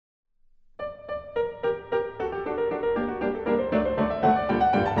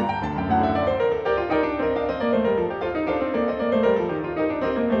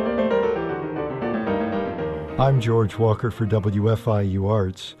I'm George Walker for WFIU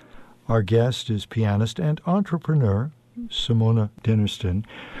Arts. Our guest is pianist and entrepreneur Simona Dinnersten.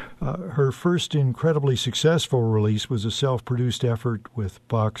 Her first incredibly successful release was a self-produced effort with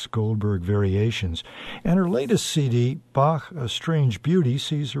Bach's Goldberg Variations. And her latest CD, Bach, A Strange Beauty,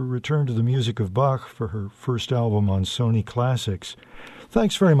 sees her return to the music of Bach for her first album on Sony Classics.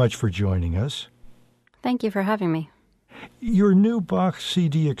 Thanks very much for joining us. Thank you for having me. Your new Bach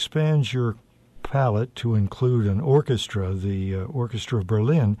CD expands your palette to include an orchestra, the Orchestra of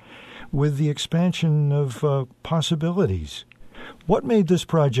Berlin, with the expansion of possibilities. What made this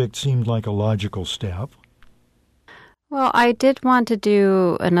project seem like a logical step? Well, I did want to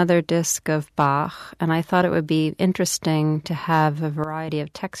do another disc of Bach, and I thought it would be interesting to have a variety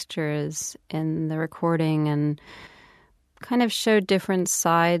of textures in the recording and kind of show different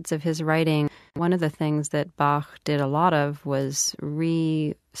sides of his writing. One of the things that Bach did a lot of was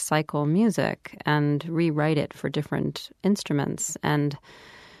recycle music and rewrite it for different instruments. And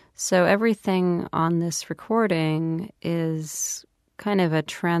so everything on this recording is kind of a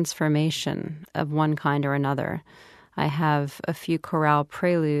transformation of one kind or another. I have a few chorale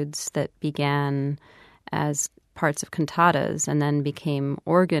preludes that began as parts of cantatas and then became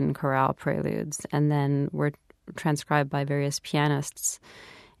organ chorale preludes and then were transcribed by various pianists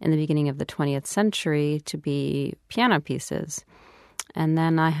in the beginning of the 20th century to be piano pieces. And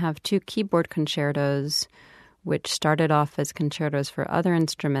then I have two keyboard concertos, which started off as concertos for other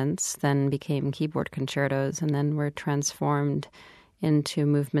instruments, then became keyboard concertos, and then were transformed into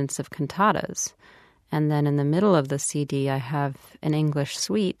movements of cantatas. And then in the middle of the CD, I have an English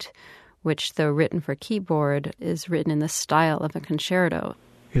suite, which, though written for keyboard, is written in the style of a concerto.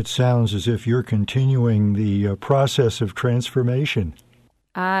 It sounds as if you're continuing the process of transformation.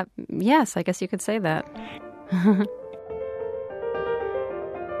 Yes, I guess you could say that.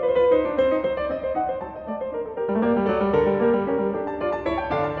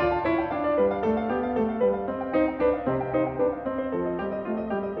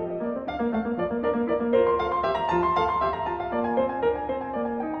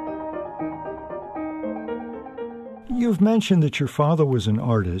 You've mentioned that your father was an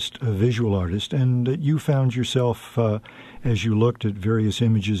artist, a visual artist, and that you found yourself, as you looked at various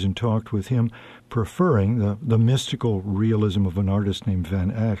images and talked with him, preferring the mystical realism of an artist named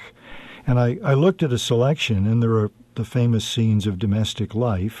Van Eyck. And I looked at a selection, and there are the famous scenes of domestic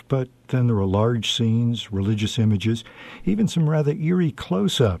life, but then there are large scenes, religious images, even some rather eerie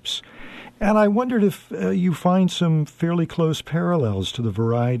close-ups. And I wondered if you find some fairly close parallels to the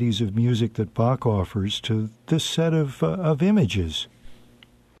varieties of music that Bach offers to this set of images.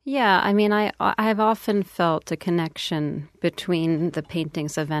 Yeah, I mean, I've often felt a connection between the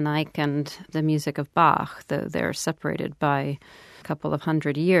paintings of Van Eyck and the music of Bach, though they're separated by a couple of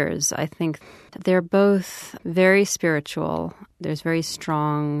 100 years. I think they're both very spiritual. There's very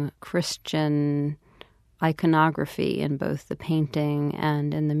strong Christian iconography in both the painting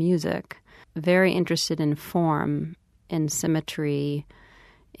and in the music. Very interested in form, in symmetry,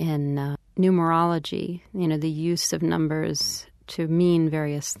 in numerology, the use of numbers to mean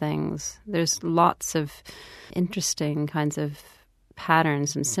various things. There's lots of interesting kinds of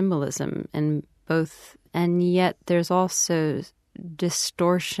patterns and symbolism in both, and yet there's also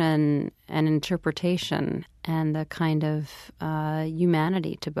distortion and interpretation and a kind of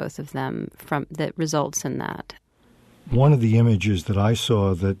humanity to both of them that results in that. One of the images that I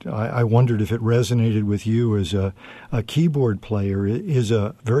saw that I wondered if it resonated with you as a keyboard player is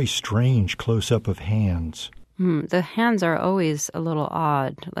a very strange close-up of hands. The hands are always a little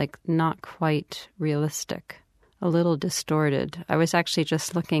odd, like not quite realistic, a little distorted. I was actually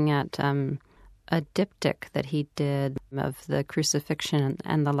just looking at a diptych that he did of the Crucifixion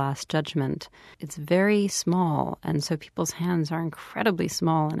and the Last Judgment. It's very small, and so people's hands are incredibly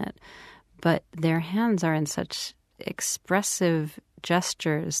small in it, but their hands are in such expressive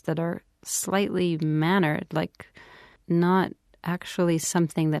gestures that are slightly mannered, like not actually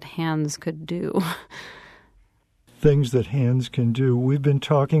something that hands could do. Things that hands can do. We've been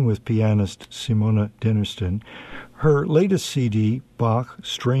talking with pianist Simona Dinnersten. Her latest CD, Bach,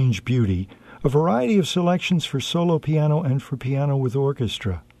 Strange Beauty, a variety of selections for solo piano and for piano with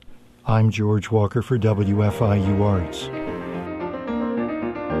orchestra. I'm George Walker for WFIU Arts.